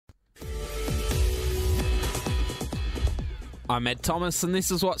I'm Ed Thomas, and this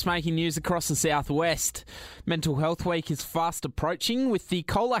is what's making news across the southwest. Mental Health Week is fast approaching, with the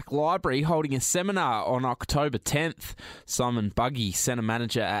Colac Library holding a seminar on October 10th. Simon Buggy, Centre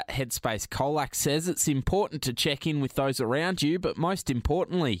Manager at Headspace Colac, says it's important to check in with those around you, but most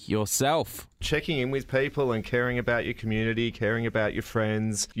importantly, yourself. Checking in with people and caring about your community, caring about your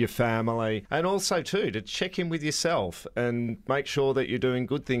friends, your family, and also too to check in with yourself and make sure that you're doing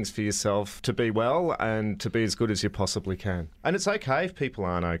good things for yourself to be well and to be as good as you possibly can. And it's okay if people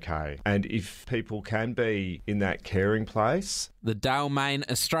aren't okay, and if people can be in that caring place. The Dale-Main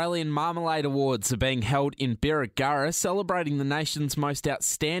Australian Marmalade Awards are being held in Birregurra, celebrating the nation's most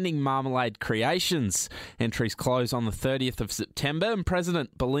outstanding marmalade creations. Entries close on the 30th of September, and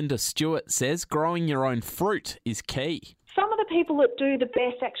President Belinda Stewart says growing your own fruit is key. Some of the people that do the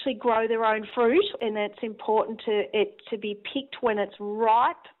best actually grow their own fruit, and it's important to be picked when it's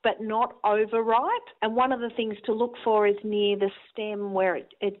ripe but not overripe. And one of the things to look for is near the stem where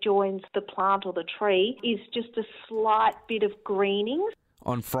it joins the plant or the tree is just a slight bit of greening.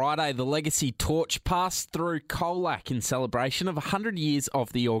 On Friday, the Legacy Torch passed through Colac in celebration of 100 years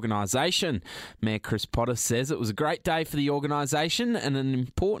of the organisation. Mayor Chris Potter says it was a great day for the organisation and an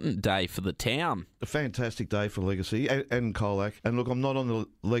important day for the town. A fantastic day for Legacy and Colac. And look, I'm not on the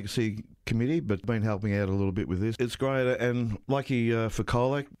Legacy committee, but been helping out a little bit with this. It's great, and lucky for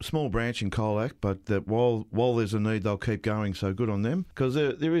Colac, small branch in Colac, but that while there's a need, they'll keep going, so good on them, because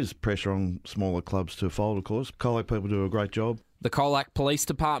there is pressure on smaller clubs to fold, of course. Colac people do a great job. The Colac Police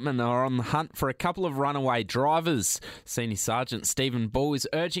Department are on the hunt for a couple of runaway drivers. Senior Sergeant Stephen Bull is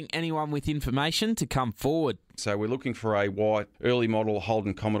urging anyone with information to come forward. So we're looking for a white early model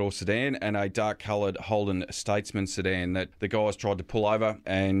Holden Commodore sedan and a dark coloured Holden Statesman sedan that the guys tried to pull over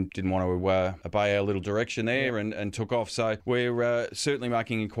and didn't want to obey our little direction there and took off. So we're certainly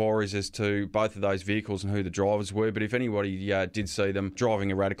making inquiries as to both of those vehicles and who the drivers were. But if anybody did see them driving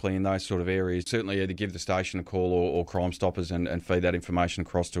erratically in those sort of areas, certainly either give the station a call or Crime Stoppers and feed that information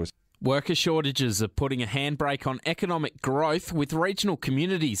across to us. Worker shortages are putting a handbrake on economic growth, with regional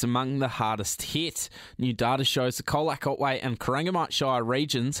communities among the hardest hit. New data shows the Colac, Otway and Corangamite Shire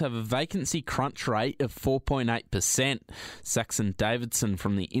regions have a vacancy crunch rate of 4.8%. Saxon Davidson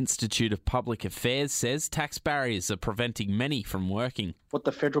from the Institute of Public Affairs says tax barriers are preventing many from working. What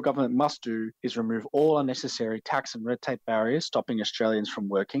the federal government must do is remove all unnecessary tax and red tape barriers stopping Australians from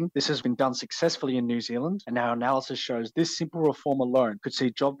working. This has been done successfully in New Zealand, and our analysis shows this simple reform alone could see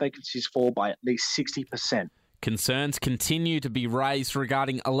job vacancies fall by at least 60%. Concerns continue to be raised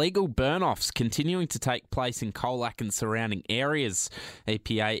regarding illegal burn-offs continuing to take place in Colac and surrounding areas.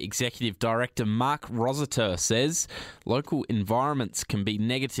 EPA Executive Director Mark Rossiter says local environments can be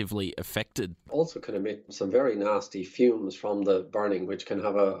negatively affected. Also can emit some very nasty fumes from the burning, which can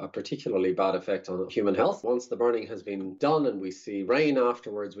have a particularly bad effect on human health. Once the burning has been done and we see rain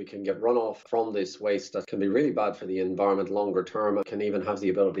afterwards, we can get runoff from this waste that can be really bad for the environment longer term. It can even have the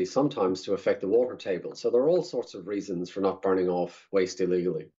ability sometimes to affect the water table. So there are all sorts of reasons for not burning off waste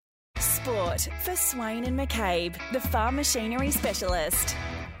illegally. Sport for Swain and McCabe, the farm machinery specialist.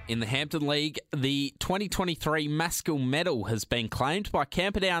 In the Hampton League, the 2023 Maskell Medal has been claimed by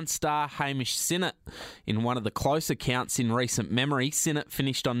Camperdown star Hamish Sinnott. In one of the closer counts in recent memory, Sinnott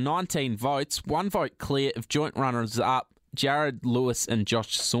finished on 19 votes, 1 vote clear of joint runners-up Jared Lewis and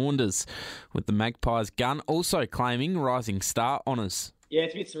Josh Saunders, with the Magpies gun also claiming Rising Star honours. Yeah,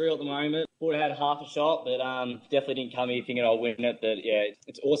 it's a bit surreal at the moment. Would have had half a shot, but definitely didn't come here thinking I'll win it. But yeah,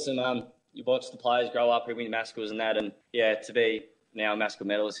 it's awesome. You watch the players grow up, who win the Maskells and that, and yeah, to be now a Maskell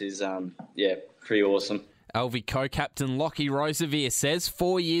medalist is pretty awesome. LV co-captain Lockie Roseveare says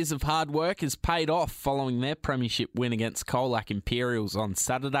 4 years of hard work has paid off following their premiership win against Colac Imperials on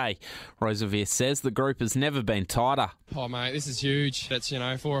Saturday. Roseveare says the group has never been tighter. Oh mate, this is huge. It's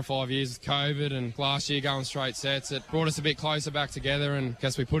 4 or 5 years with COVID and last year going straight sets. It brought us a bit closer back together, and I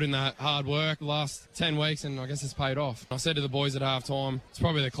guess we put in that hard work the last 10 weeks and I guess it's paid off. I said to the boys at half time, it's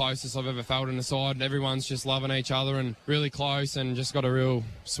probably the closest I've ever felt in the side. Everyone's just loving each other and really close, and just got a real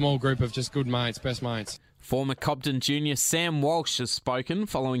small group of just good mates, best mates. Former Cobden junior Sam Walsh has spoken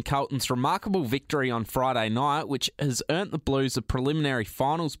following Carlton's remarkable victory on Friday night, which has earned the Blues a preliminary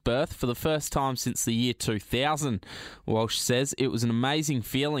finals berth for the first time since the year 2000. Walsh says it was an amazing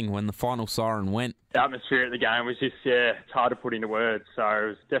feeling when the final siren went. The atmosphere at the game was just, it's hard to put into words. So it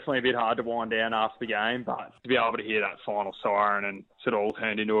was definitely a bit hard to wind down after the game, but to be able to hear that final siren and sort of all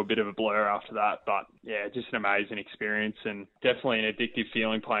turned into a bit of a blur after that. But yeah, just an amazing experience and definitely an addictive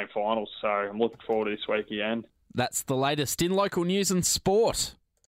feeling playing finals. So I'm looking forward to this week again. That's the latest in local news and sport.